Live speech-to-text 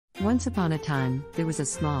Once upon a time, there was a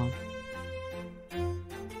small,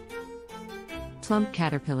 plump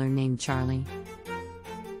caterpillar named Charlie.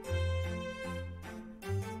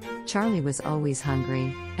 Charlie was always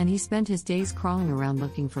hungry, and he spent his days crawling around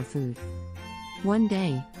looking for food. One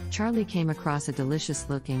day, Charlie came across a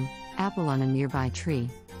delicious-looking apple on a nearby tree.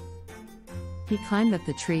 He climbed up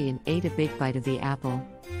the tree and ate a big bite of the apple.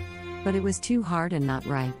 But it was too hard and not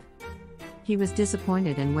ripe. He was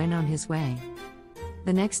disappointed and went on his way.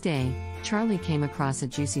 The next day, Charlie came across a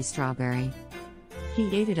juicy strawberry.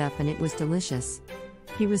 He ate it up and it was delicious.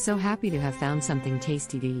 He was so happy to have found something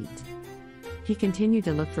tasty to eat. He continued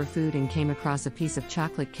to look for food and came across a piece of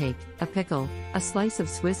chocolate cake, a pickle, a slice of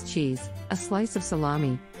Swiss cheese, a slice of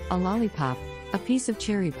salami, a lollipop, a piece of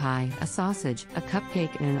cherry pie, a sausage, a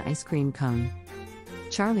cupcake and an ice cream cone.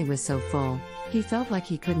 Charlie was so full, he felt like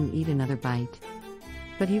he couldn't eat another bite.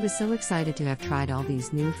 But he was so excited to have tried all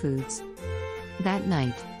these new foods. That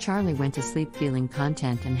night, Charlie went to sleep feeling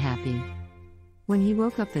content and happy. When he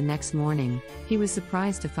woke up the next morning, he was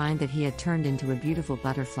surprised to find that he had turned into a beautiful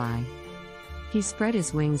butterfly. He spread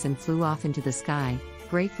his wings and flew off into the sky,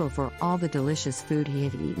 grateful for all the delicious food he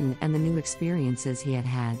had eaten and the new experiences he had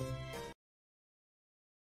had.